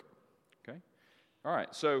Okay? All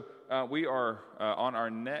right, so we are on our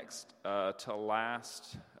next to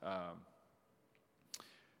last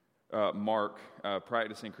mark,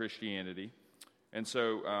 practicing Christianity. And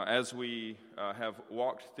so as we have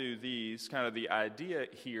walked through these, kind of the idea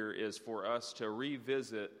here is for us to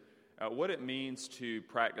revisit what it means to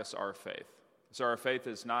practice our faith. So our faith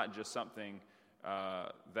is not just something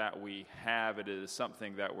that we have, it is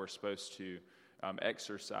something that we're supposed to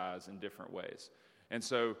exercise in different ways. And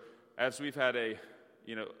so as we've had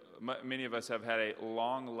many of us have had a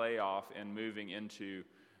long layoff in moving into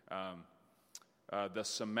the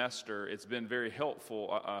semester, it's been very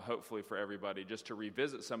helpful, hopefully for everybody, just to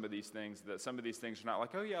revisit some of these things, that some of these things are not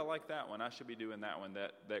like, oh yeah, I like that one, I should be doing that one,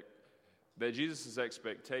 that Jesus'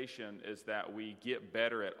 expectation is that we get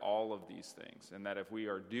better at all of these things, and that if we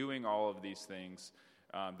are doing all of these things,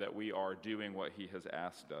 that we are doing what he has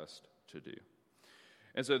asked us to do.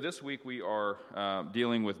 And so this week we are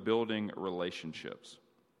dealing with building relationships.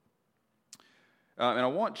 And I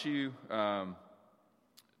want you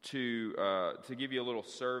to give you a little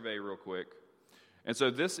survey real quick. And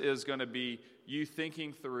so this is going to be you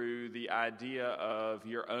thinking through the idea of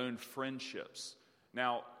your own friendships.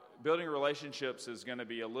 Now, building relationships is going to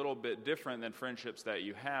be a little bit different than friendships that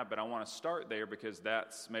you have, but I want to start there because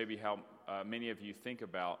that's maybe how many of you think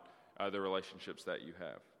about the relationships that you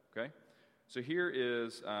have, okay? So here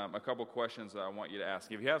is a couple questions that I want you to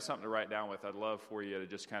ask. If you have something to write down with, I'd love for you to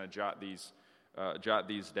just kind of jot these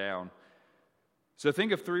down. So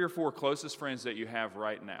think of 3 or 4 closest friends that you have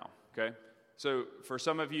right now, okay? So for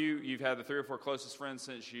some of you, you've had the 3 or 4 closest friends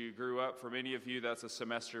since you grew up. For many of you, that's a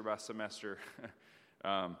semester by semester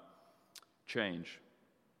change.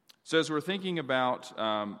 So as we're thinking about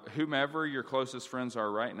whomever your closest friends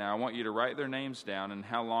are right now, I want you to write their names down and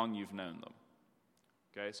how long you've known them.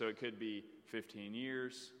 Okay, so it could be 15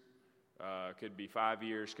 years, could be 5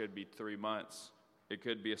 years, could be 3 months. It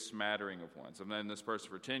could be a smattering of ones. I've known this person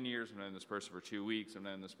for 10 years, I've known this person for 2 weeks, I've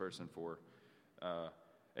known this person for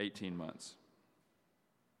 18 months.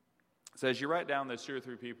 So as you write down those 2 or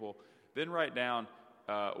 3 people, then write down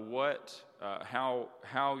how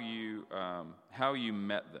you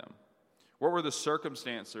met them. What were the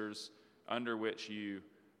circumstances under which you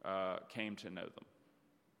came to know them?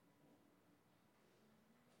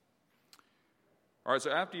 All right,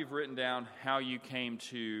 so after you've written down how you came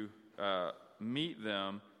to meet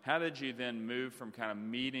them, how did you then move from kind of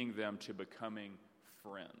meeting them to becoming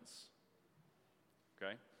friends?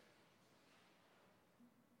 Okay?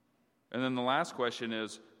 And then the last question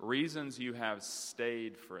is reasons you have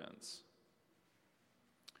stayed friends.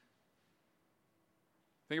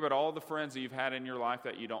 Think about all the friends that you've had in your life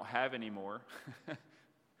that you don't have anymore.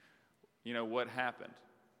 What happened?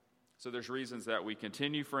 So there's reasons that we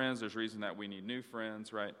continue friends. There's reasons that we need new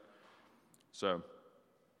friends, right? So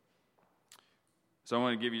I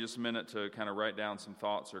want to give you just a minute to kind of write down some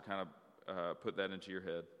thoughts or kind of put that into your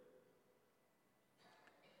head.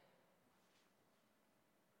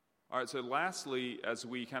 All right, so lastly, as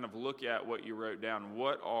we kind of look at what you wrote down,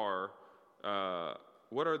 what are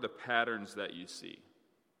the patterns that you see?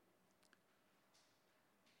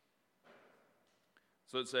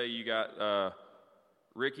 So let's say you got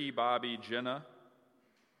Ricky, Bobby, Jenna.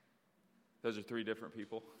 Those are 3 different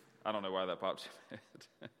people. I don't know why that pops in my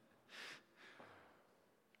head.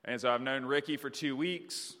 And so I've known Ricky for 2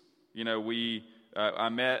 weeks. I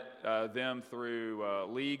met them through a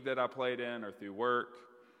league that I played in or through work.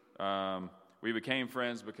 We became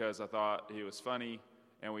friends because I thought he was funny,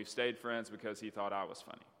 and we've stayed friends because he thought I was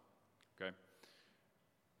funny. Okay?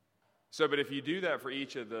 So, but if you do that for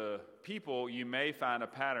each of the people, you may find a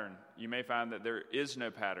pattern. You may find that there is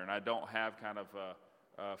no pattern. I don't have kind of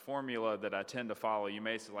a formula that I tend to follow. You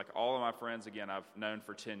may say, like, all of my friends, again, I've known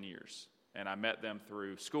for 10 years, and I met them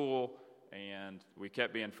through school, and we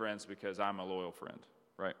kept being friends because I'm a loyal friend,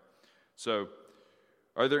 right? So,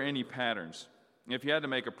 are there any patterns? If you had to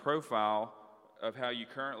make a profile of how you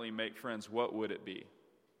currently make friends, what would it be?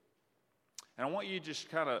 And I want you to just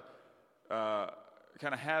kind of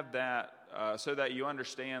have that so that you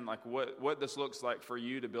understand like what this looks like for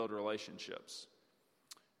you to build relationships.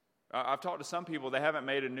 I've talked to some people, they haven't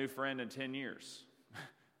made a new friend in 10 years.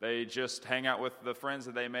 They just hang out with the friends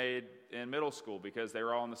that they made in middle school because they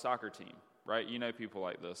were all on the soccer team, right? You know people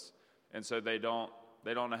like this. And so they don't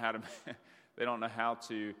know how to they don't know how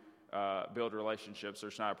to build relationships.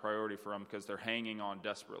 It's not a priority for them because they're hanging on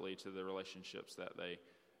desperately to the relationships that they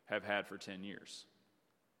have had for 10 years.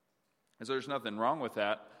 And so there's nothing wrong with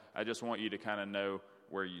that. I just want you to kind of know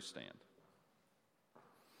where you stand.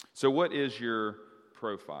 So what is your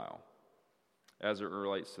profile as it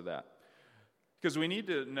relates to that? Because we need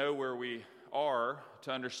to know where we are,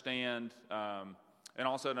 to understand, and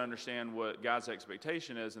also to understand what God's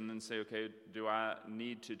expectation is, and then say, okay, do I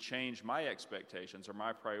need to change my expectations or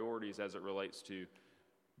my priorities as it relates to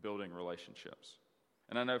building relationships?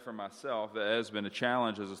 And I know for myself that has been a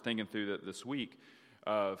challenge as I was thinking through that this week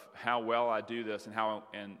of how well I do this and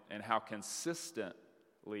how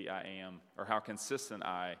consistently I am, or how consistent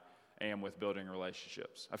I am with building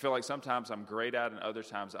relationships. I feel like sometimes I'm great at it and other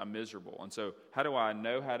times I'm miserable. And so how do I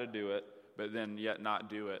know how to do it, but then yet not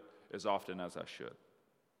do it as often as I should?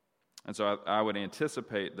 And so I would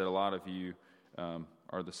anticipate that a lot of you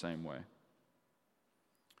are the same way.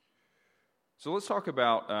 So let's talk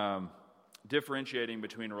about differentiating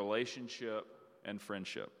between relationship and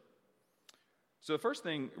friendship. So the first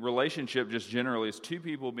thing, relationship just generally is two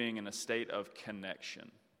people being in a state of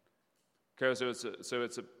connection. Okay, so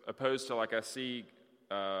it's opposed to, like, I see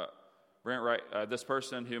Brent, right? This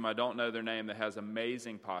person whom I don't know their name that has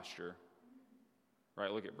amazing posture. Right,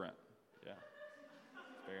 look at Brent. Yeah,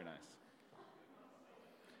 very nice.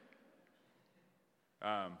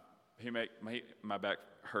 My back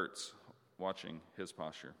hurts watching his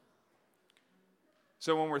posture.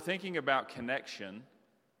 So when we're thinking about connection,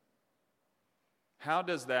 how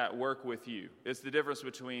does that work with you? It's the difference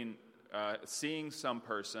between seeing some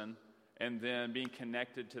person and then being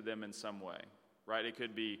connected to them in some way, right? It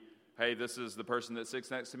could be, hey, this is the person that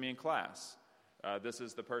sits next to me in class. This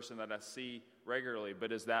is the person that I see regularly,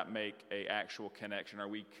 but does that make an actual connection? Are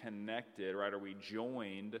we connected, right? Are we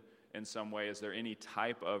joined in some way? Is there any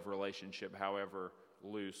type of relationship, however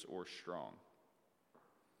loose or strong?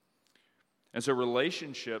 And so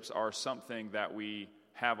relationships are something that we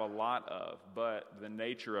have a lot of, but the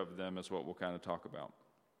nature of them is what we'll kind of talk about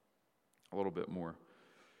a little bit more.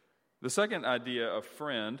 The second idea of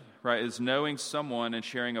friend, right, is knowing someone and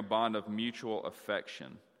sharing a bond of mutual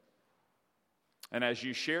affection. And as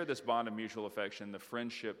you share this bond of mutual affection, the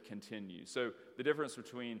friendship continues. So the difference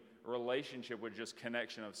between a relationship with just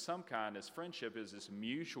connection of some kind is friendship is this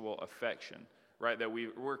mutual affection, right, that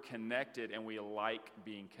we're connected and we like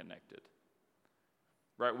being connected.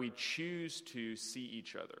 Right, we choose to see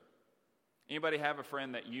each other. Anybody have a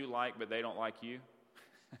friend that you like but they don't like you?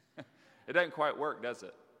 It doesn't quite work, does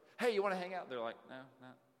it? Hey, you want to hang out? They're like, no,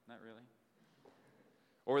 not really.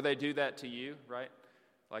 Or they do that to you, right?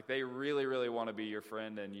 Like they really, really want to be your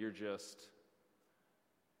friend and you're just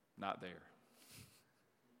not there.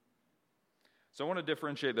 So I want to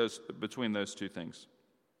differentiate between those two things.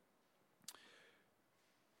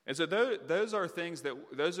 And so those are things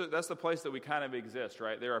that's the place that we kind of exist,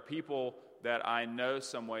 right? There are people that I know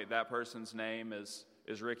some way. That person's name is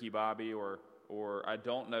Ricky Bobby, or I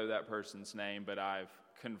don't know that person's name, but I've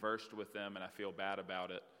conversed with them and I feel bad about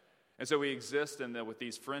it. And so we exist with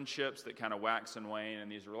these friendships that kind of wax and wane,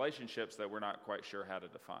 and these relationships that we're not quite sure how to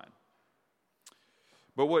define.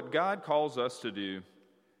 But what God calls us to do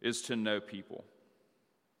is to know people.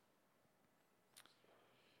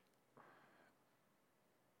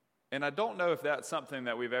 And I don't know if that's something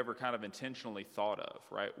that we've ever kind of intentionally thought of,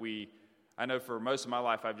 right? I know for most of my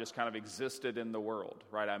life, I've just kind of existed in the world,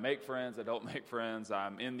 right? I make friends, I don't make friends,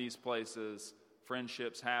 I'm in these places,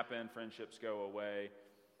 friendships happen, friendships go away.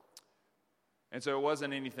 And so it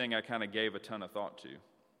wasn't anything I kind of gave a ton of thought to.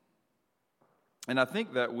 And I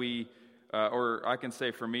think that or I can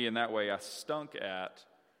say for me in that way, I stunk at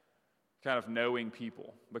kind of knowing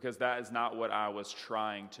people, because that is not what I was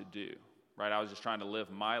trying to do. Right, I was just trying to live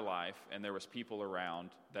my life, and there was people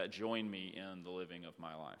around that joined me in the living of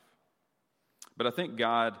my life. But I think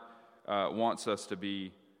God wants us to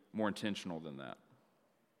be more intentional than that.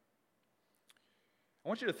 I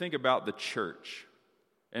want you to think about the church,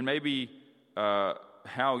 and maybe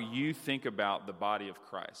how you think about the body of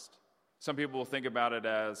Christ. Some people will think about it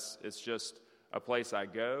as it's just a place I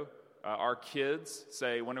go. Our kids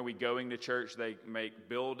say, when are we going to church? They make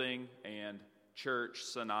building and church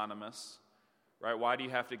synonymous. Right? Why do you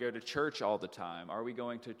have to go to church all the time? Are we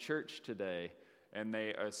going to church today? And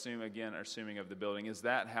they assuming of the building. Is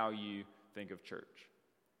that how you think of church?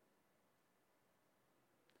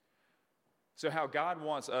 So how God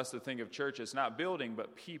wants us to think of church is not building,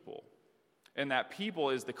 but people. And that people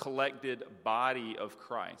is the collected body of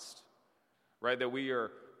Christ. Right? That we are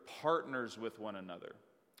partners with one another.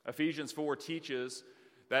 Ephesians 4 teaches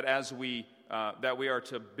that as that we are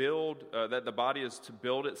to build, that the body is to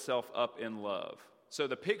build itself up in love. So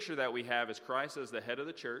the picture that we have is Christ as the head of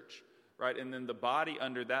the church, right? And then the body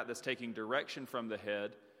under that's taking direction from the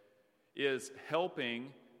head is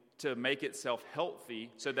helping to make itself healthy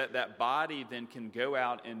so that that body then can go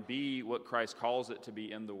out and be what Christ calls it to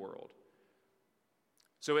be in the world.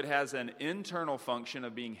 So it has an internal function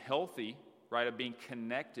of being healthy right, of being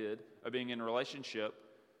connected, of being in a relationship.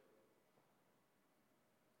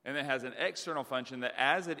 And it has an external function that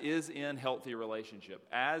as it is in healthy relationship,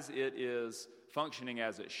 as it is functioning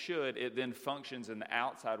as it should, it then functions in the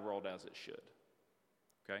outside world as it should.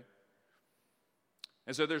 Okay?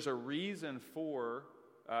 And so there's a reason for,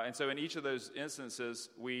 and so in each of those instances,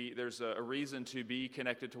 there's a reason to be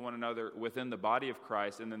connected to one another within the body of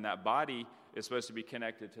Christ, and then that body is supposed to be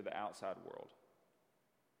connected to the outside world.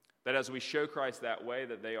 That as we show Christ that way,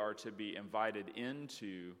 that they are to be invited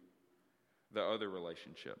into the other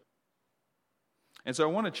relationship. And so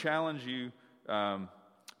I want to challenge you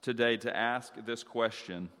today to ask this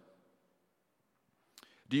question.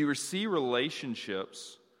 Do you see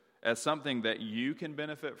relationships as something that you can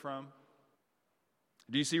benefit from?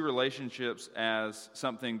 Do you see relationships as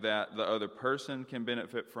something that the other person can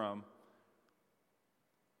benefit from?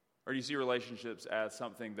 Or do you see relationships as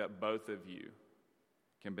something that both of you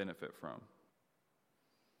can benefit from?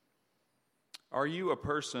 Are you a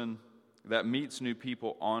person that meets new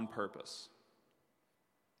people on purpose?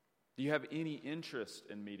 Do you have any interest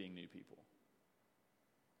in meeting new people?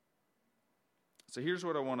 So here's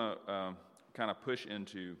what I want to kind of push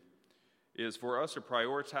into, is for us to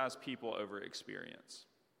prioritize people over experience.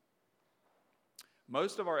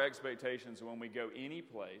 Most of our expectations when we go any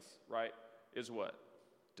place, right, is what?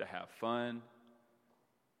 To have fun,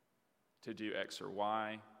 to do X or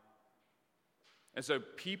Y. And so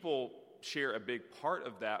people share a big part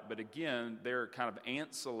of that, but again, they're kind of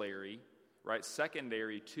ancillary, right,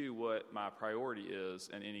 secondary to what my priority is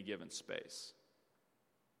in any given space.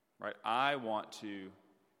 Right? I want to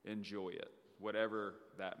enjoy it, whatever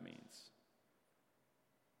that means.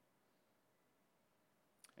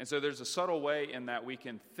 And so there's a subtle way in that we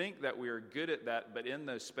can think that we are good at that, but in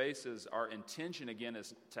those spaces, our intention, again,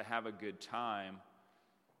 is to have a good time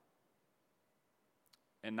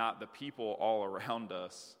and not the people all around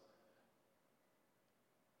us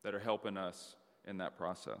that are helping us in that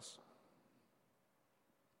process.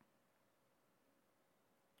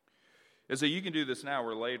 And so you can do this now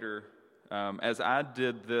or later. As I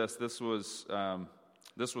did this was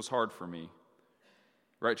hard for me,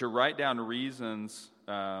 right? To write down reasons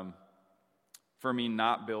for me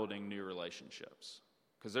not building new relationships,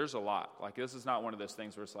 because there's a lot. Like, this is not one of those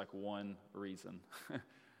things where it's like one reason.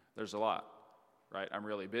 There's a lot, right? I'm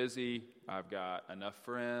really busy. I've got enough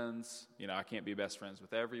friends. I can't be best friends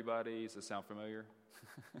with everybody. Does this sound familiar?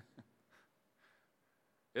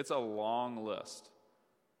 It's a long list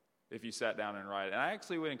if you sat down and write it. And I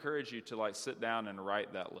actually would encourage you to sit down and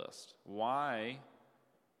write that list. Why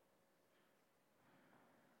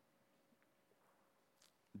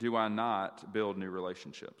do I not build new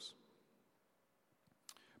relationships?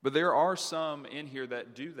 But there are some in here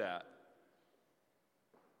that do that.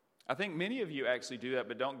 I think many of you actually do that,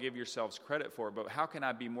 but don't give yourselves credit for it. But how can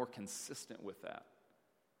I be more consistent with that?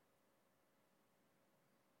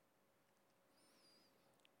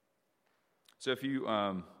 So if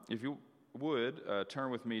you would,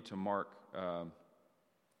 turn with me to Mark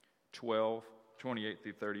 12, 28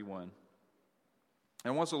 through 31. And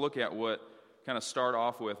I want to look at what kind of start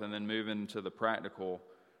off with and then move into the practical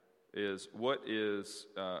is what is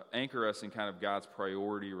anchor us in kind of God's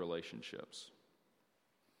priority relationships.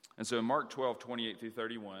 And so in Mark 12, 28 through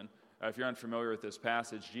 31, if you're unfamiliar with this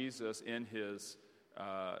passage, Jesus in his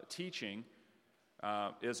teaching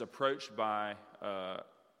is approached by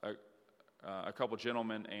a couple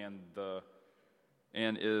gentlemen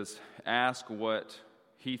and is asked what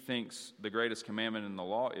he thinks the greatest commandment in the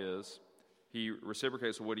law is. He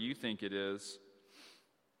reciprocates, well, what do you think it is?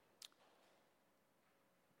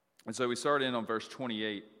 And so we start in on verse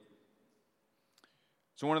 28.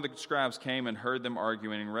 So one of the scribes came and heard them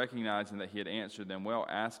arguing, and recognizing that he had answered them well,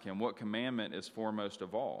 asked him, what commandment is foremost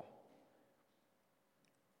of all?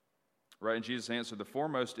 Right, and Jesus answered, the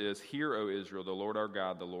foremost is, hear, O Israel, the Lord our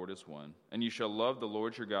God, the Lord is one. And you shall love the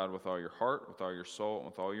Lord your God with all your heart, with all your soul, and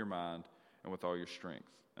with all your mind, and with all your strength.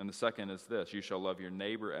 And the second is this, you shall love your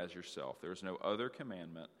neighbor as yourself. There is no other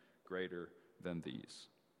commandment greater than these.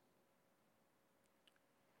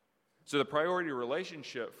 So the priority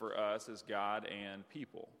relationship for us is God and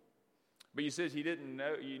people. But you said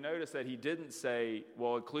you notice that he didn't say,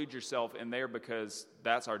 well, include yourself in there because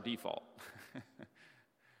that's our default.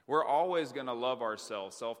 We're always going to love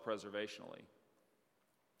ourselves self-preservationally.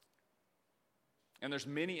 And there's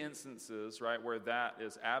many instances, right, where that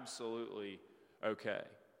is absolutely okay.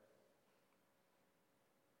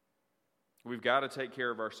 We've got to take care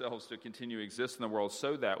of ourselves to continue to exist in the world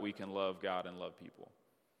so that we can love God and love people.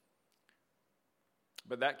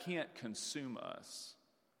 But that can't consume us.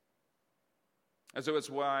 And so it's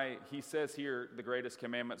why he says here the greatest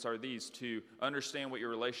commandments are these: to understand what your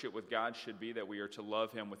relationship with God should be, that we are to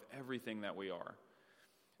love him with everything that we are.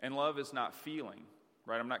 And love is not feeling,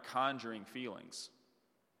 right? I'm not conjuring feelings.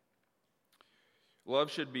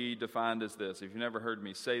 Love should be defined as this. If you've never heard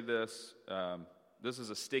me say this, this is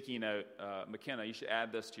a sticky note. McKenna, you should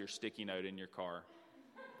add this to your sticky note in your car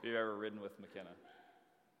if you've ever ridden with McKenna.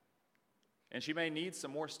 And she may need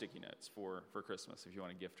some more sticky notes for Christmas if you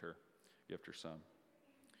want to gift her some.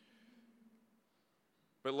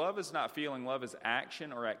 But love is not feeling. Love is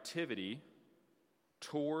action or activity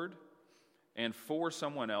toward and for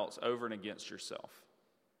someone else over and against yourself.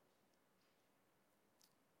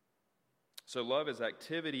 So love is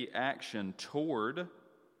activity, action toward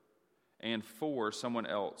and for someone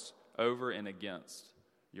else over and against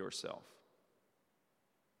yourself.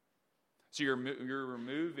 So you're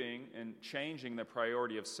removing and changing the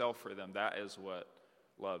priority of self for them. That is what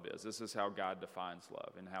love is. This is how God defines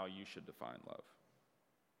love and how you should define love.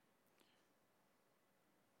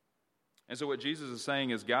 And so what Jesus is saying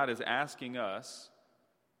is God is asking us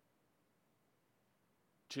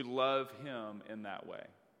to love him in that way.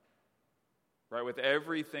 Right? With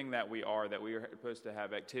everything that we are supposed to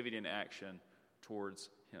have activity and action towards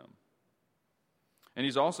him. And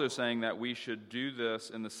he's also saying that we should do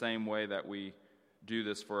this in the same way that we do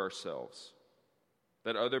this for ourselves.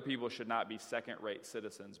 That other people should not be second-rate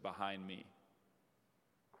citizens behind me.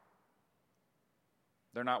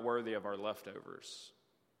 They're not worthy of our leftovers.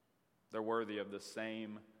 They're worthy of the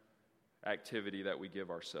same activity that we give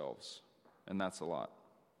ourselves. And that's a lot.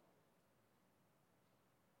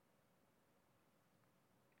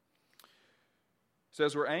 So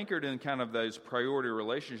as we're anchored in kind of those priority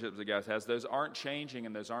relationships that God has, those aren't changing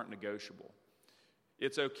and those aren't negotiable.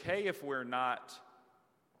 It's okay if we're not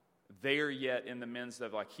there yet in the midst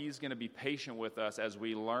of, like, he's going to be patient with us as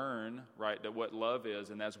we learn, right, that what love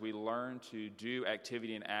is, and as we learn to do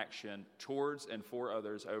activity and action towards and for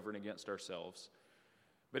others over and against ourselves.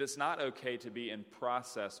 But it's not okay to be in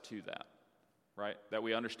process to that, right? That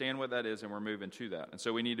we understand what that is and we're moving to that. And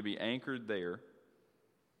so we need to be anchored there.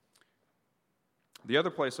 The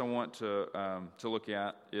other place I want to look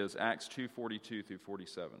at is Acts 2:42 through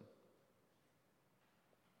 47.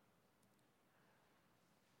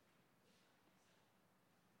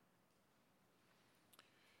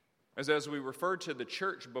 As we referred to the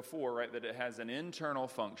church before, right, that it has an internal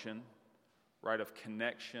function, right, of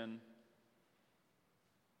connection,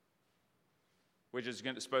 which is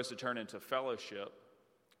supposed to turn into fellowship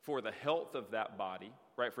for the health of that body,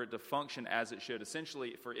 right, for it to function as it should,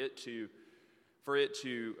 essentially for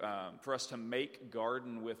us to make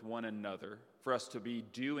garden with one another, for us to be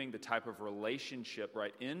doing the type of relationship,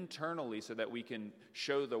 right, internally so that we can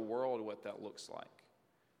show the world what that looks like.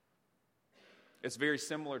 It's very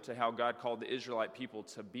similar to how God called the Israelite people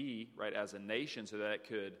to be, right, as a nation so that it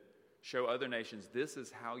could show other nations, this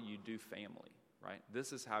is how you do family, right?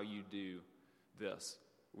 This is how you do this.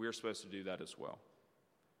 We're supposed to do that as well.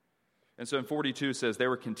 And so in 42 it says, they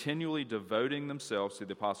were continually devoting themselves to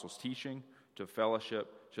the apostles' teaching, to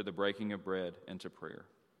fellowship, to the breaking of bread, and to prayer.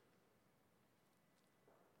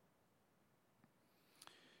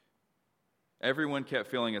 Everyone kept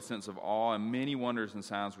feeling a sense of awe, and many wonders and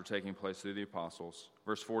signs were taking place through the apostles.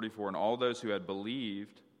 Verse 44, and all those who had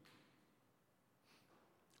believed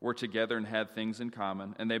were together and had things in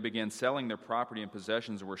common, and they began selling their property and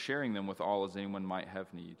possessions and were sharing them with all as anyone might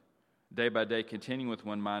have need. Day by day, continuing with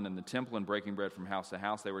one mind in the temple and breaking bread from house to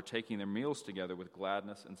house, they were taking their meals together with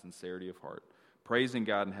gladness and sincerity of heart, praising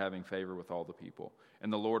God and having favor with all the people.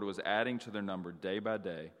 And the Lord was adding to their number day by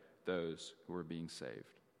day those who were being saved.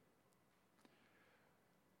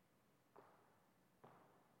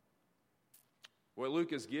 What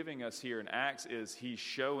Luke is giving us here in Acts is he's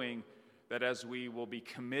showing that as we will be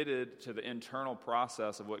committed to the internal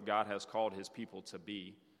process of what God has called his people to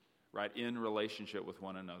be, right, in relationship with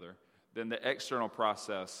one another, then the external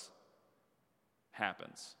process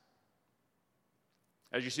happens.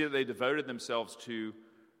 As you see that they devoted themselves to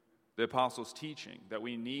the apostles' teaching, that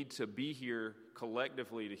we need to be here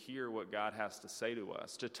collectively to hear what God has to say to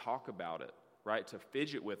us, to talk about it, right, to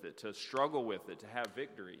fidget with it, to struggle with it, to have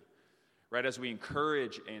victory. Right, as we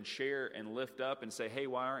encourage and share and lift up and say, hey,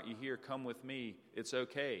 why aren't you here? Come with me. It's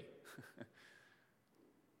okay.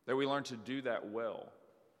 That we learn to do that well.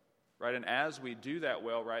 Right, and as we do that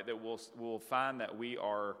well, right, that we'll find that we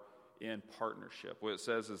are in partnership. What it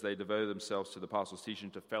says is they devoted themselves to the apostles' teaching,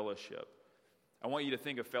 to fellowship. I want you to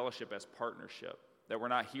think of fellowship as partnership. That we're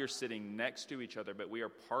not here sitting next to each other, but we are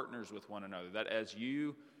partners with one another. That as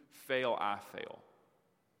you fail, I fail.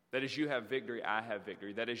 That as you have victory, I have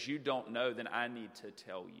victory. That as you don't know, then I need to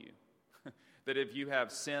tell you. That if you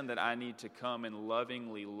have sin, that I need to come and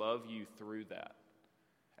lovingly love you through that.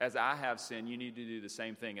 As I have sin, you need to do the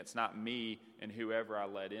same thing. It's not me and whoever I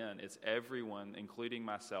let in. It's everyone, including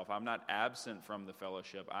myself. I'm not absent from the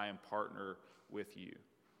fellowship. I am partner with you.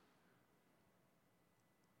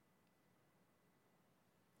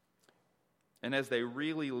 And as they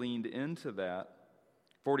really leaned into that,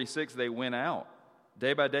 46, they went out,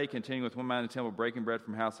 day by day, continuing with one mind in the temple, breaking bread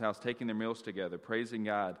from house to house, taking their meals together, praising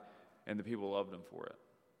God, and the people loved them for it.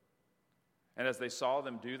 And as they saw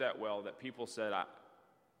them do that well, that people said,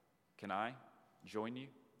 can I join you?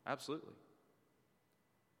 Absolutely.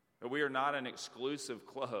 But we are not an exclusive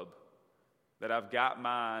club that I've got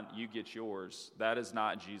mine, you get yours. That is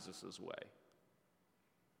not Jesus' way.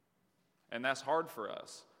 And that's hard for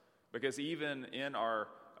us because even in our,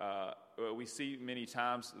 we see many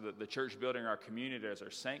times the church building our community as our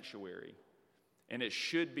sanctuary. And it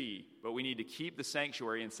should be, but we need to keep the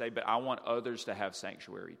sanctuary and say, but I want others to have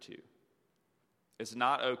sanctuary too. It's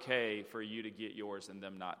not okay for you to get yours and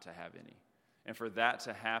them not to have any. And for that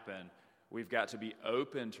to happen, we've got to be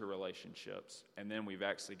open to relationships, and then we've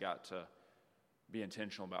actually got to be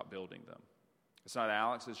intentional about building them. It's not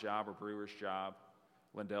Alex's job or Brewer's job,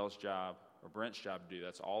 Lindell's job, or Brent's job to do.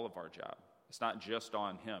 That's all of our job. It's not just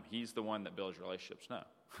on him. He's the one that builds relationships. No.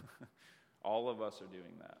 All of us are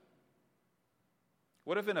doing that.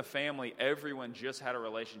 What if in a family everyone just had a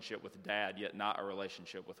relationship with dad, yet not a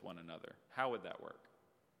relationship with one another? How would that work?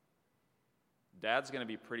 Dad's going to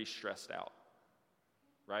be pretty stressed out,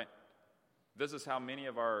 right? This is how many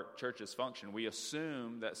of our churches function. We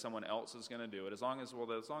assume that someone else is going to do it. As long as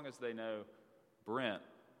they know Brent,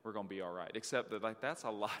 we're going to be all right. Except that that's a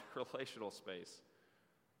lot of relational space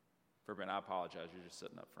for Brent. I apologize. You're just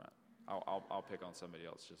sitting up front. I'll pick on somebody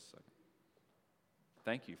else just a second.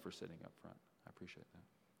 Thank you for sitting up front. I appreciate that.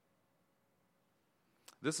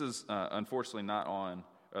 This is unfortunately not on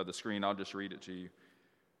the screen. I'll just read it to you.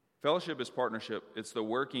 Fellowship is partnership. It's the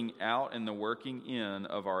working out and the working in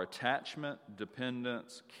of our attachment,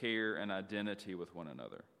 dependence, care, and identity with one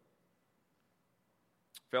another.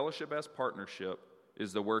 Fellowship as partnership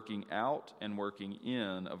is the working out and working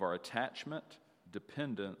in of our attachment,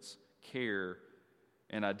 dependence, care,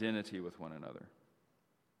 and identity with one another.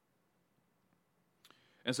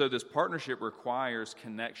 And so this partnership requires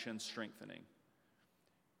connection strengthening.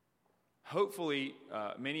 Hopefully,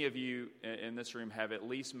 many of you in this room have at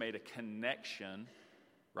least made a connection,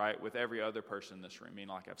 right, with every other person in this room. I mean,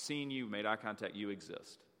 like I've seen you, made eye contact, you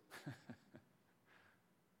exist.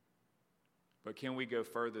 But can we go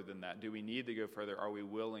further than that? Do we need to go further? Are we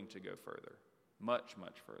willing to go further? Much,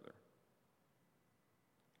 much further.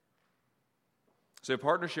 So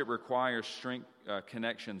partnership requires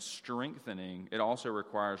connection strengthening. It also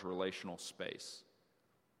requires relational space.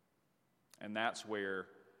 And that's where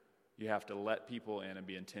you have to let people in and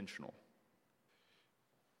be intentional.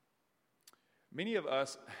 Many of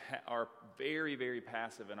us are very, very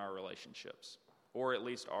passive in our relationships, or at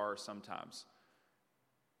least are sometimes.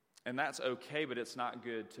 And that's okay, but it's not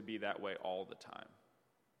good to be that way all the time.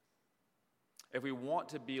 If we want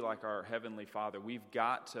to be like our Heavenly Father, we've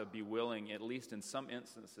got to be willing, at least in some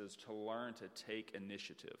instances, to learn to take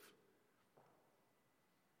initiative.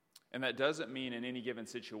 And that doesn't mean in any given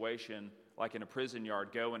situation, like in a prison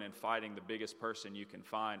yard, going and fighting the biggest person you can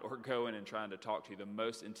find, or going and trying to talk to the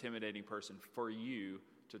most intimidating person for you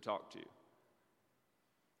to talk to.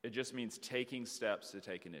 It just means taking steps to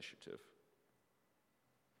take initiative.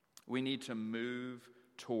 We need to move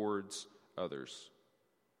towards others.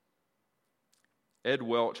 Ed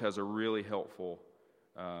Welch has a really helpful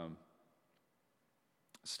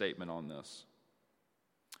statement on this.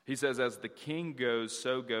 He says, as the king goes,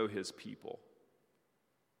 so go his people.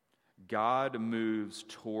 God moves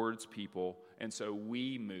towards people, and so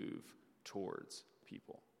we move towards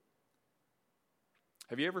people.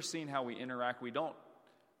 Have you ever seen how we interact?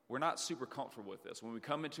 We're not super comfortable with this. When we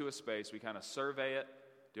come into a space, we kind of survey it.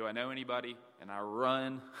 Do I know anybody? And I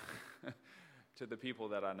run to the people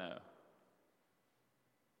that I know.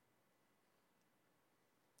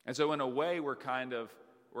 And so in a way, we're kind of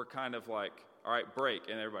like, all right, break,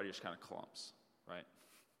 and everybody just kind of clumps, right?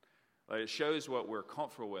 Like it shows what we're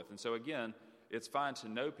comfortable with. And so again, it's fine to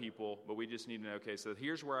know people, but we just need to know, okay, so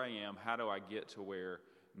here's where I am. How do I get to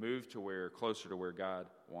move to where, closer to where God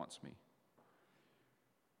wants me?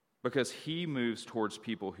 Because he moves towards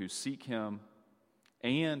people who seek him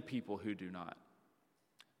and people who do not.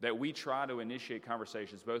 That we try to initiate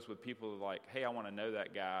conversations both with people who are like, hey, I want to know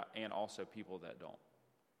that guy, and also people that don't.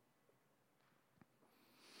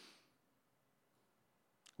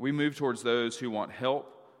 We move towards those who want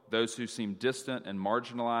help, those who seem distant and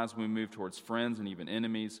marginalized. We move towards friends and even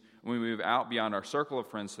enemies. We move out beyond our circle of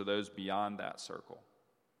friends to those beyond that circle.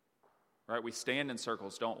 Right? We stand in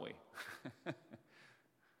circles, don't we?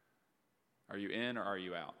 Are you in or are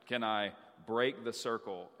you out? Can I break the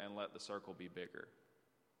circle and let the circle be bigger?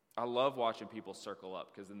 I love watching people circle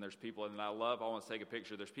up, because then there's people, and I want to take a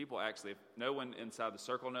picture. There's people actually, if no one inside the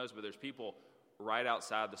circle knows, but there's people right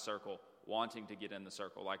outside the circle wanting to get in the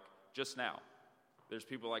circle. Like just now, there's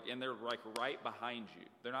people like, and they're like right behind you.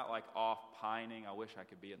 They're not like off pining, I wish I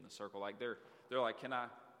could be in the circle. Like they're like, can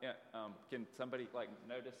somebody like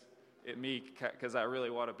notice me, because I really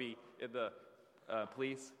want to be in the,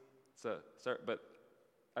 please? So, sir, but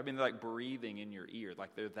I mean, they're like breathing in your ear,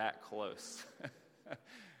 like they're that close.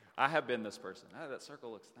 I have been this person. Oh, that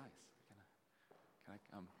circle looks nice. Can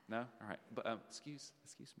I no? All right. But excuse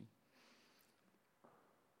me.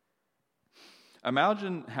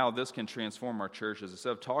 Imagine how this can transform our churches.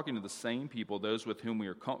 Instead of talking to the same people, those with whom we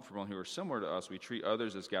are comfortable and who are similar to us, we treat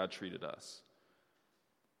others as God treated us.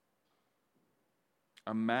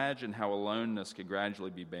 Imagine how aloneness could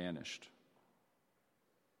gradually be banished.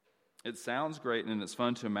 It sounds great and it's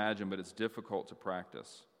fun to imagine, but it's difficult to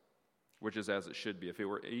practice, which is as it should be. If it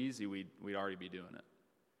were easy, we'd already be doing it.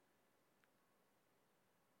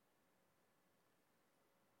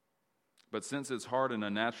 But since it's hard and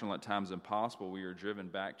unnatural, at times impossible, we are driven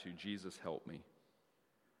back to Jesus, help me.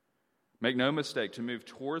 Make no mistake, to move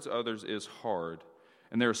towards others is hard.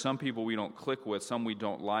 And there are some people we don't click with, some we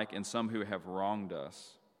don't like, and some who have wronged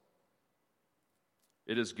us.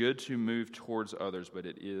 It is good to move towards others, but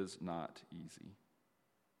it is not easy.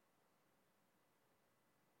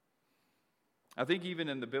 I think even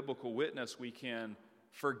in the biblical witness, we can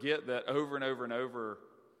forget that over and over and over,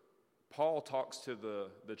 Paul talks to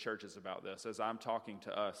the churches about this as I'm talking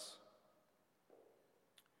to us.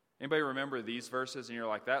 Anybody remember these verses and you're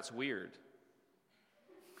like, that's weird?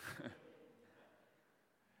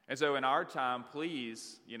 And so in our time,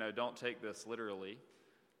 please, don't take this literally,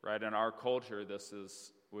 right? In our culture, this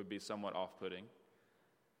would be somewhat off-putting.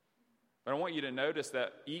 But I want you to notice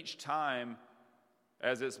that each time,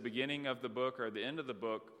 as it's beginning of the book or the end of the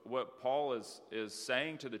book, what Paul is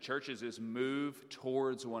saying to the churches is move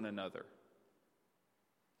towards one another.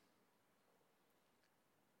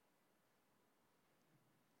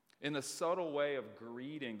 In the subtle way of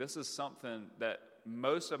greeting, this is something that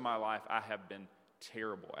most of my life I have been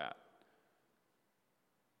terrible at.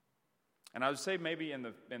 And I would say maybe in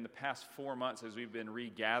the past 4 months as we've been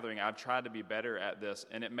regathering, I've tried to be better at this.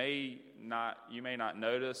 And you may not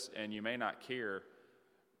notice and you may not care,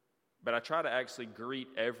 but I try to actually greet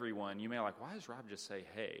everyone. You may be like, why does Rob just say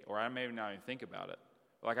hey? Or I may not even think about it.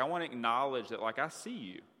 Like I want to acknowledge that, like I see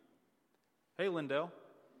you. Hey Lindell,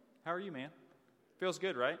 how are you, man? Feels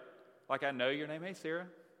good, right? Like I know your name. Hey Sarah.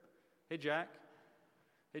 Hey Jack.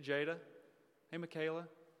 Hey Jada. Hey Michaela.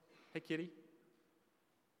 Hey Kitty.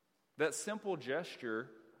 That simple gesture,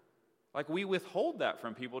 like we withhold that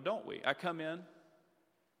from people, don't we? I come in.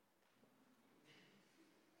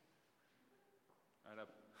 All right,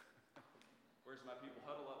 where's my people?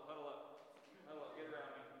 Huddle up, get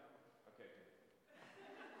around me. Okay.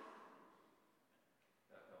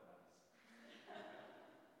 That felt nice.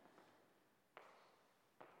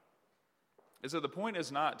 And so the point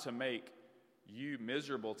is not to make you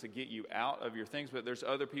miserable to get you out of your things, but there's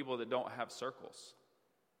other people that don't have circles.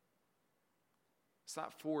 It's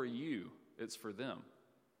not for you, it's for them.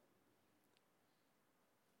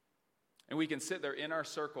 And we can sit there in our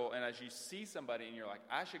circle, and as you see somebody and you're like,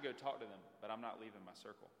 I should go talk to them, but I'm not leaving my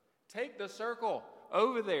circle. Take the circle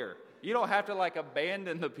over there. You don't have to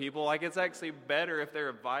abandon the people. It's actually better if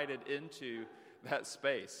they're invited into that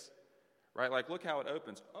space. Right? Look how it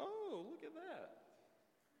opens. Oh, look at that.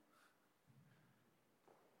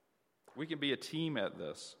 We can be a team at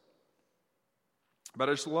this. But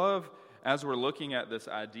I just love, as we're looking at this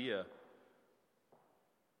idea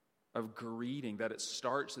of greeting, that it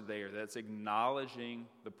starts there, that it's acknowledging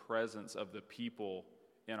the presence of the people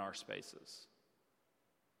in our spaces.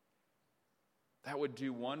 That would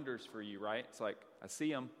do wonders for you, right? It's like, I see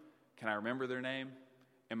them. Can I remember their name?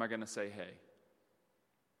 Am I going to say hey?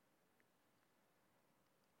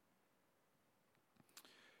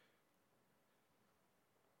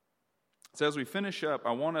 So as we finish up,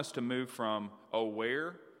 I want us to move from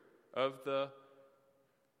aware of the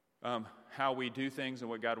how we do things and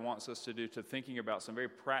what God wants us to do to thinking about some very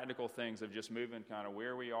practical things of just moving kind of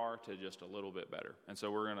where we are to just a little bit better. And so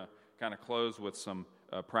we're going to kind of close with some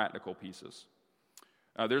practical pieces.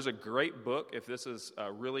 There's a great book, if this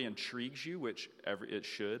really intrigues you, which it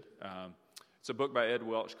should. It's a book by Ed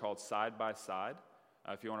Welch called Side by Side.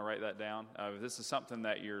 if you want to write that down. If this is something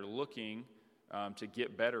that you're looking to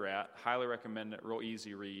get better at, highly recommend it. Real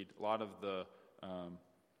easy read. A lot of the,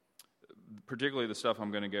 particularly the stuff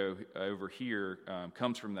I'm going to go over here,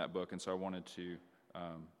 comes from that book, and so I wanted to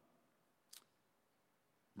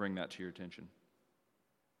bring that to your attention.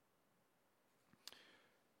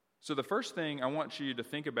 So the first thing I want you to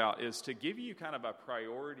think about is to give you kind of a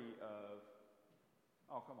priority of,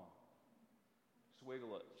 oh, come on. Just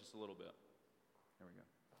wiggle it just a little bit. There we go.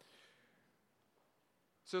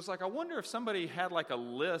 So it's like, I wonder if somebody had like a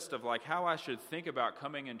list of like how I should think about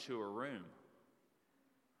coming into a room.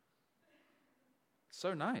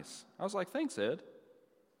 So nice. I was like, thanks, Ed.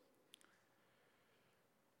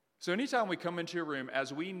 So anytime we come into a room,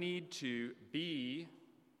 as we need to be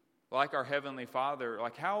like our Heavenly Father,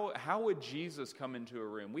 like how would Jesus come into a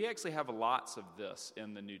room? We actually have lots of this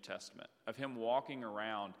in the New Testament, of him walking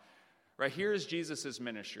around. Right, here is Jesus'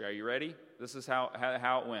 ministry. Are you ready? This is how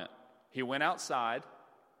it went. He went outside,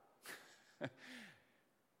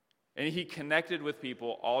 and he connected with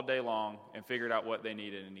people all day long and figured out what they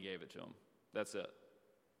needed, and he gave it to them. That's it.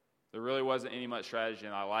 There really wasn't any much strategy,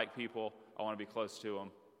 and I like people. I want to be close to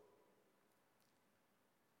them.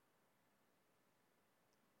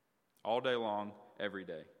 All day long, every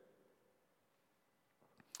day.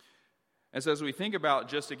 And so as we think about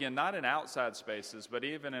just, again, not in outside spaces, but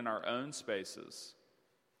even in our own spaces,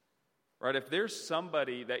 right? If there's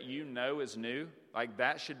somebody that you know is new, like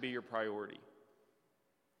that should be your priority.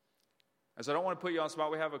 And so I don't want to put you on the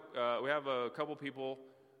spot. We have a couple people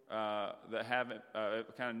that haven't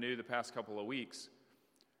kind of new the past couple of weeks,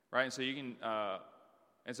 right? And so you can,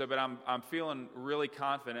 but I'm feeling really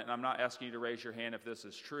confident, and I'm not asking you to raise your hand if this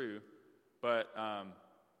is true, but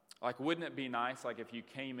like, wouldn't it be nice, like, if you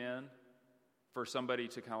came in for somebody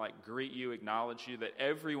to kind of like greet you, acknowledge you, that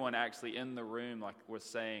everyone actually in the room like was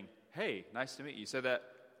saying, hey, nice to meet you. So that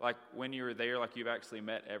like when you were there, like you've actually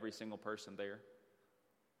met every single person there.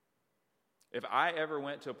 If I ever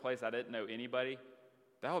went to a place I didn't know anybody,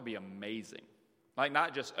 that would be amazing. Like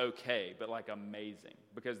not just okay, but like amazing.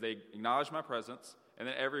 Because they acknowledged my presence, and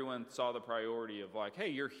then everyone saw the priority of like, hey,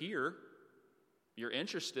 you're here, you're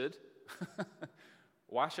interested.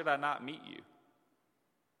 Why should I not meet you?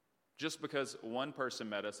 Just because one person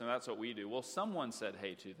met us, and that's what we do. Well, someone said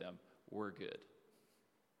hey to them, we're good.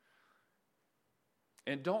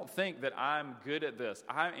 And don't think that I'm good at this.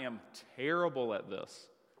 I am terrible at this.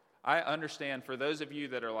 I understand for those of you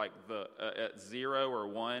that are like at 0 or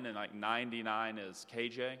 1 and like 99 is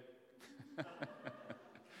KJ.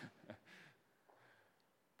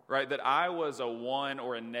 Right, that I was a 1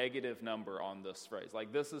 or a negative number on this phrase.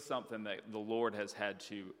 Like this is something that the Lord has had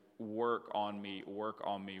to work on me,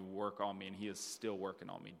 and he is still working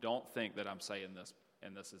on me. Don't think that I'm saying this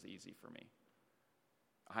and this is easy for me.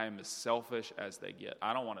 I am as selfish as they get.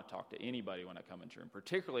 I don't want to talk to anybody when I come into a room,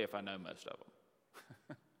 particularly if I know most of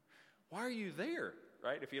them. Why are you there,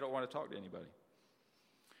 right, if you don't want to talk to anybody?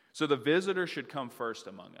 So the visitor should come first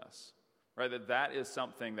among us, right? That is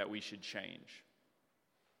something that we should change.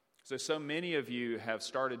 So many of you have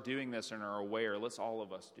started doing this and are aware. Let's all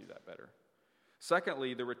of us do that better.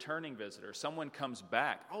 Secondly, the returning visitor. Someone comes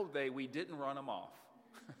back. Oh, we didn't run them off.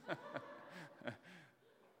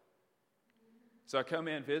 So I come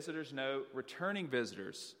in, visitors know, returning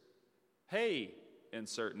visitors. Hey,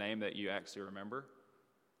 insert name that you actually remember.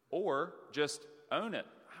 Or just own it.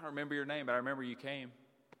 I don't remember your name, but I remember you came.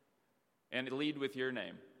 And lead with your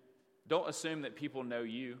name. Don't assume that people know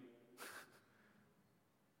you.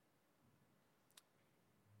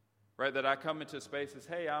 Right, that I come into spaces,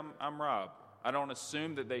 hey, I'm Rob. I don't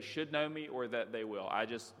assume that they should know me or that they will. I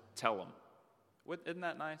just tell them. Isn't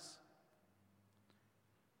that nice?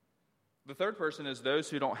 The third person is those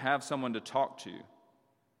who don't have someone to talk to.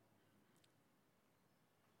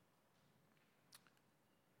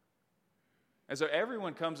 And so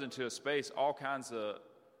everyone comes into a space for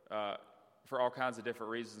all kinds of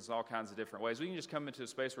different reasons, all kinds of different ways. We can just come into a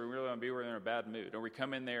space where we really want to be, where we're in a bad mood. Or we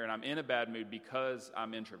come in there and I'm in a bad mood because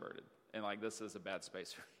I'm introverted. And like, this is a bad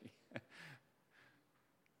space for me.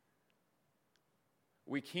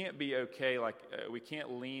 We can't be okay, we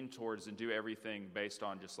can't lean towards and do everything based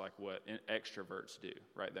on just like what extroverts do,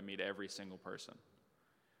 right? That meet every single person.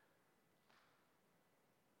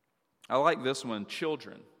 I like this one,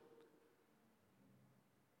 children.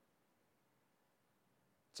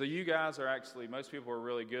 So you guys are actually, most people are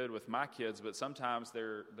really good with my kids, but sometimes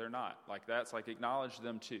they're not. Like that's like acknowledge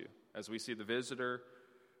them too. As we see the visitor,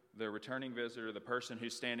 the returning visitor, the person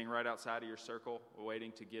who's standing right outside of your circle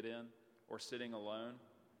waiting to get in or sitting alone,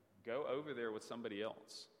 go over there with somebody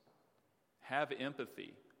else. Have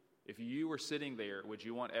empathy. If you were sitting there, would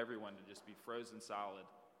you want everyone to just be frozen solid?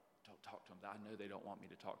 Don't talk to them. I know they don't want me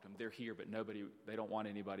to talk to them. They're here, but they don't want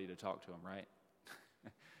anybody to talk to them, right?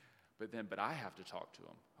 But I have to talk to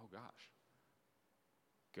them. Oh, gosh.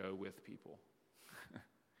 Go with people.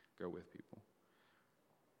 Go with people.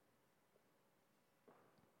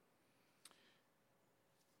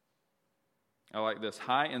 I like this.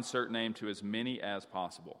 Hi, insert name to as many as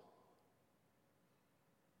possible.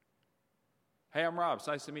 Hey, I'm Rob. It's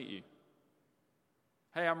nice to meet you.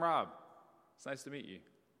 Hey, I'm Rob. It's nice to meet you.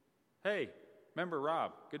 Hey, remember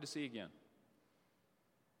Rob. Good to see you again.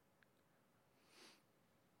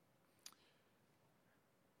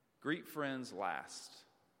 Greet friends last.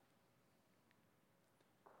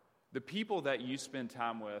 The people that you spend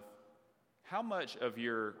time with, how much of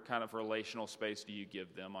your kind of relational space do you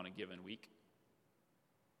give them on a given week?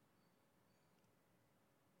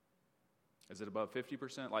 Is it above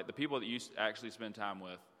 50%? Like the people that you actually spend time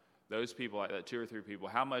with, those people, like that 2 or 3 people,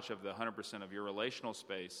 how much of the 100% of your relational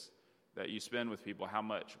space that you spend with people,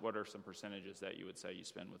 what are some percentages that you would say you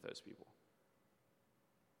spend with those people?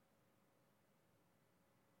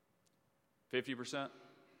 50%?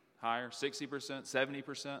 Higher? 60%?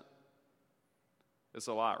 70%? It's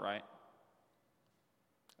a lot, right?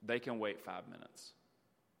 They can wait 5 minutes.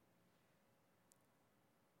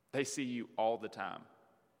 They see you all the time.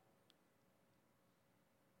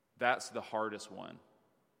 That's the hardest one.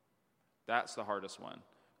 That's the hardest one.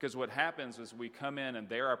 Because what happens is we come in and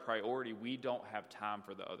they're our priority. We don't have time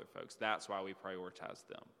for the other folks. That's why we prioritize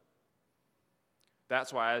them.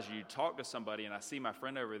 That's why as you talk to somebody and I see my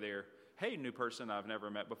friend over there, hey, new person I've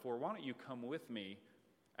never met before, why don't you come with me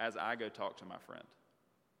as I go talk to my friend?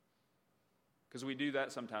 Because we do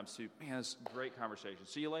that sometimes too. Man, it's a great conversation.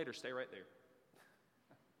 See you later. Stay right there.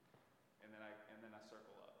 and then I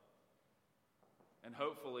circle up. And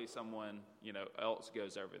hopefully someone, else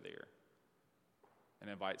goes over there and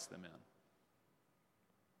invites them in.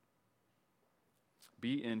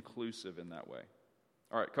 Be inclusive in that way.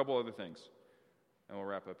 All right, a couple other things, and we'll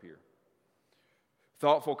wrap up here.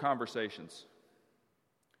 Thoughtful conversations.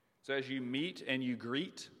 So as you meet and you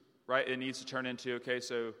greet, right, it needs to turn into, okay,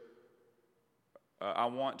 so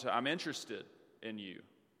I'm interested in you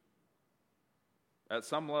at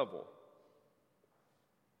some level.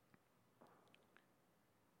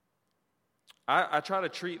 I try to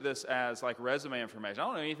treat this as like resume information. I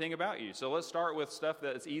don't know anything about you, so let's start with stuff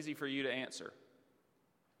that's easy for you to answer.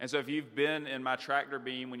 And so if you've been in my tractor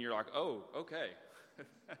beam when you're like, oh, okay.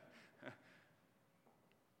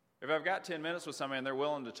 If I've got 10 minutes with somebody and they're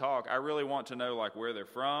willing to talk, I really want to know like where they're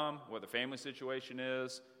from, what the family situation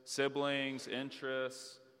is, siblings,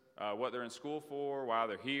 interests, what they're in school for, why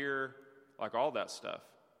they're here, like all that stuff.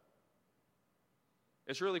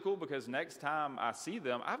 It's really cool because next time I see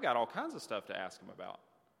them, I've got all kinds of stuff to ask them about.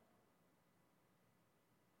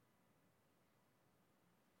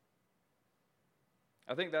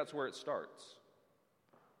 I think that's where it starts.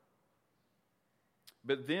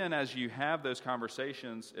 But then as you have those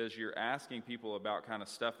conversations, as you're asking people about kind of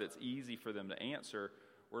stuff that's easy for them to answer,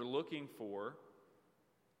 we're looking for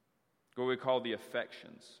what we call the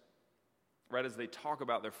affections. Right, as they talk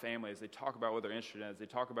about their family, as they talk about what they're interested in, as they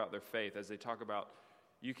talk about their faith, as they talk about,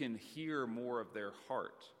 you can hear more of their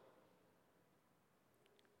heart.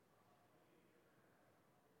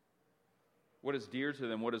 What is dear to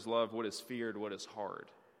them, what is loved, what is feared, what is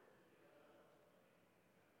hard.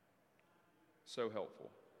 So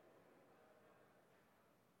helpful.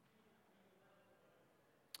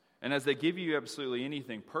 And as they give you absolutely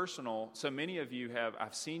anything personal, so many of you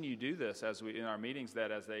I've seen you do this in our meetings,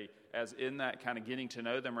 that as in that kind of getting to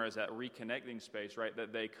know them or as that reconnecting space, right,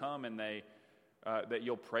 that they come and that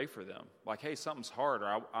you'll pray for them. Like, hey, something's hard,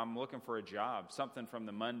 or I'm looking for a job. Something from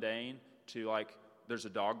the mundane to like, there's a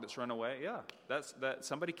dog that's run away. Yeah, that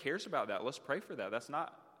somebody cares about that. Let's pray for that. That's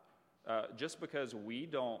not, just because we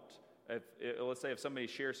don't, let's say if somebody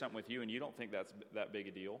shares something with you and you don't think that's that big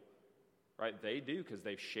a deal, right? They do because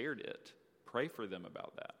they've shared it. Pray for them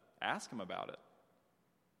about that. Ask them about it.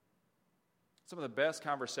 Some of the best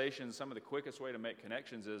conversations, some of the quickest way to make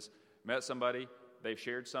connections is met somebody, they've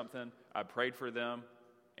shared something, I prayed for them,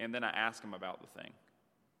 and then I ask them about the thing.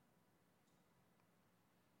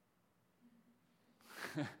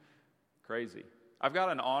 Crazy. I've got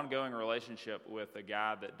an ongoing relationship with a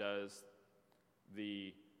guy that does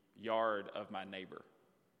the yard of my neighbor.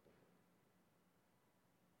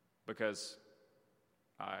 Because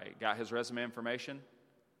I got his resume information.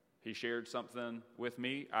 He shared something with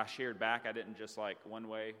me. I shared back. I didn't just like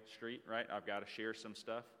one-way street, right? I've got to share some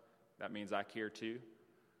stuff. That means I care too.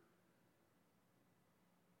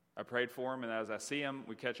 I prayed for him, and as I see him,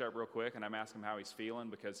 we catch up real quick, and I'm asking him how he's feeling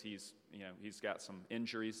because he's got some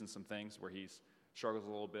injuries and some things where he struggles a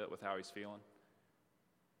little bit with how he's feeling.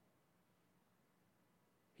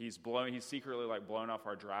 He's secretly blown off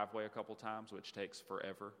our driveway a couple times, which takes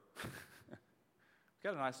forever. We've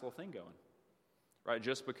got a nice little thing going, right?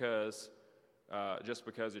 Just because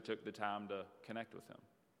we took the time to connect with him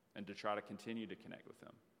and to try to continue to connect with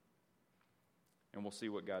him. And we'll see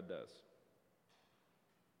what God does.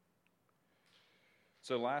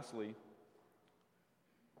 So lastly,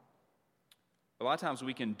 a lot of times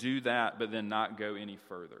we can do that, but then not go any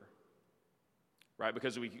further, right?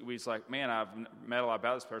 Because we's like, man, I've met a lot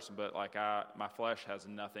about this person, but my flesh has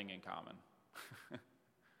nothing in common.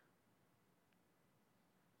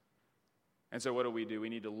 And so what do? We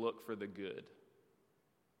need to look for the good.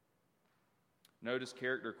 Notice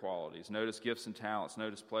character qualities. Notice gifts and talents.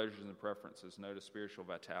 Notice pleasures and preferences. Notice spiritual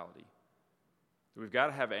vitality. We've got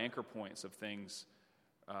to have anchor points of things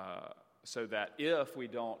so that if we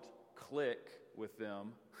don't click with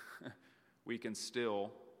them, we can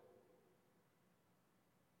still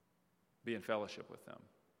be in fellowship with them.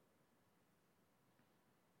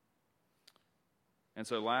 And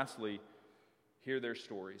so lastly, hear their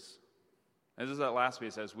stories. And this is that last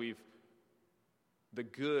piece, as the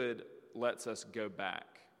good lets us go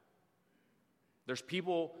back. There's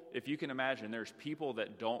people, if you can imagine, there's people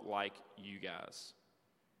that don't like you guys.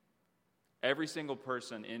 Every single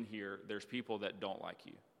person in here, there's people that don't like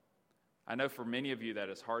you. I know for many of you that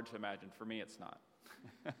is hard to imagine. For me, it's not.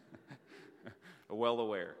 Well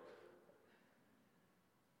aware.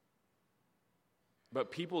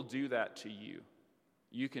 But people do that to you.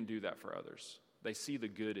 You can do that for others. They see the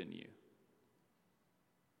good in you.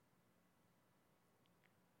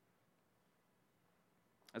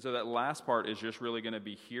 And so that last part is just really going to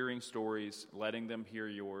be hearing stories, letting them hear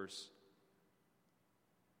yours.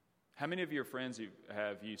 How many of your friends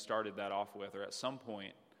have you started that off with, or at some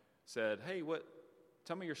point said, hey,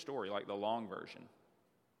 tell me your story, like the long version?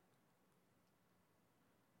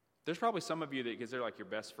 There's probably some of you that, because they're like your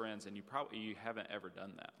best friends, and you haven't ever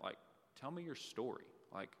done that. Like, tell me your story,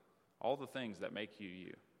 like all the things that make you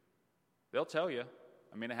you. They'll tell you.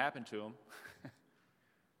 I mean, it happened to them.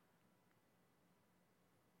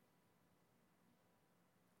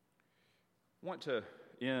 I want to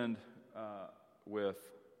end with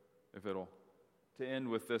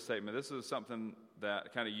this statement. This is something that I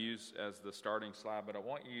kind of use as the starting slide, but I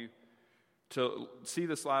want you to see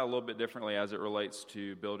the slide a little bit differently as it relates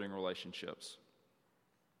to building relationships.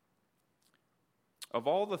 Of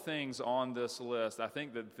all the things on this list, I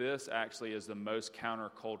think that this actually is the most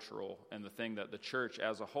countercultural and the thing that the church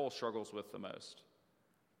as a whole struggles with the most.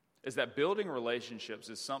 Is that building relationships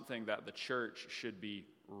is something that the church should be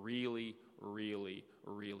really, really,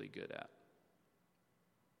 really good at.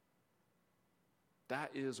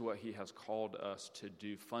 That is what he has called us to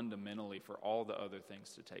do fundamentally for all the other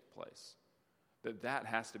things to take place. That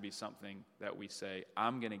has to be something that we say,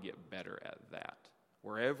 I'm going to get better at that,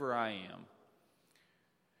 wherever I am.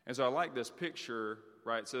 And so I like this picture,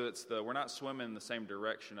 right? So we're not swimming in the same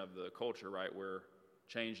direction of the culture, right? We're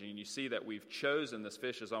changing. And you see that we've chosen, this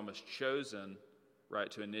fish is almost chosen, right,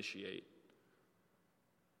 to initiate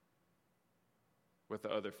with the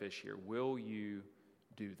other fish here. Will you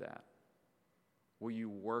do that? Will you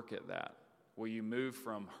work at that? Will you move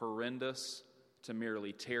from horrendous to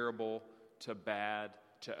merely terrible to bad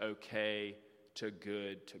to okay to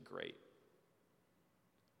good to great?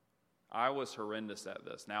 I was horrendous at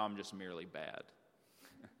this. Now I'm just merely bad.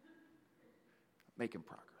 Making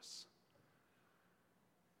progress.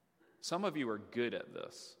 Some of you are good at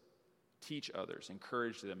this. Teach others.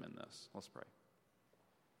 Encourage them in this. Let's pray.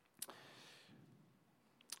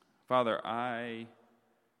 Father, I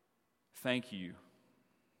thank you,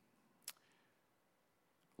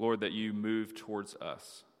 Lord, that you move towards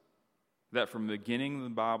us. That from the beginning of the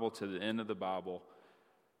Bible to the end of the Bible,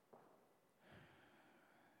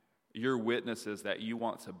 your witness is that you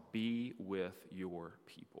want to be with your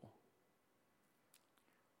people.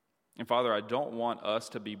 And Father, I don't want us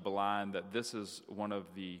to be blind that this is one of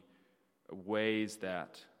the ways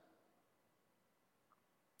that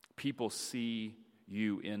people see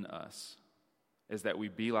you in us, is that we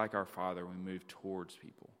be like our Father when we move towards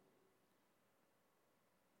people.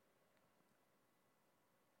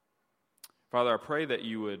 Father, I pray that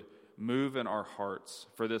you would move in our hearts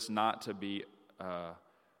for this not to be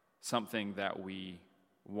something that we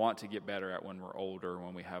want to get better at when we're older,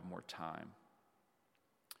 when we have more time.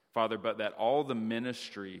 Father, but that all the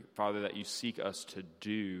ministry, Father, that you seek us to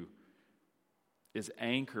do is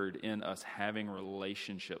anchored in us having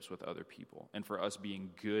relationships with other people and for us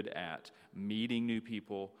being good at meeting new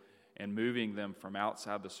people and moving them from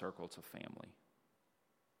outside the circle to family.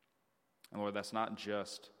 And Lord, that's not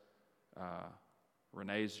just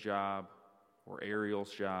Renee's job or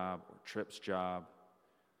Ariel's job or Tripp's job,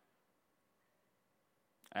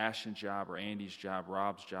 Ashton's job or Andy's job,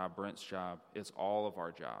 Rob's job, Brent's job. It's all of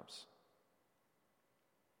our jobs.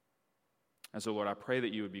 And so, Lord, I pray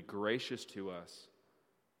that you would be gracious to us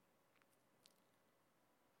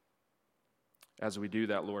as we do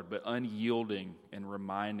that, Lord, but unyielding and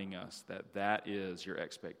reminding us that that is your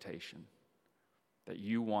expectation, that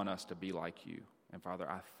you want us to be like you. And Father,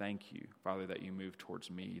 I thank you, Father, that you moved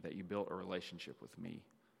towards me, that you built a relationship with me.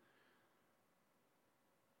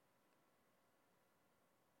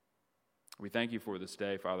 We thank you for this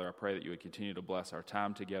day, Father. I pray that you would continue to bless our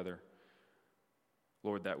time together.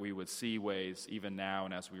 Lord, that we would see ways, even now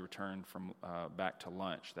and as we return from back to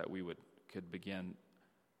lunch, that we could begin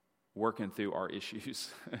working through our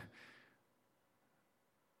issues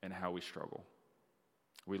and how we struggle.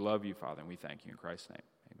 We love you, Father, and we thank you in Christ's name.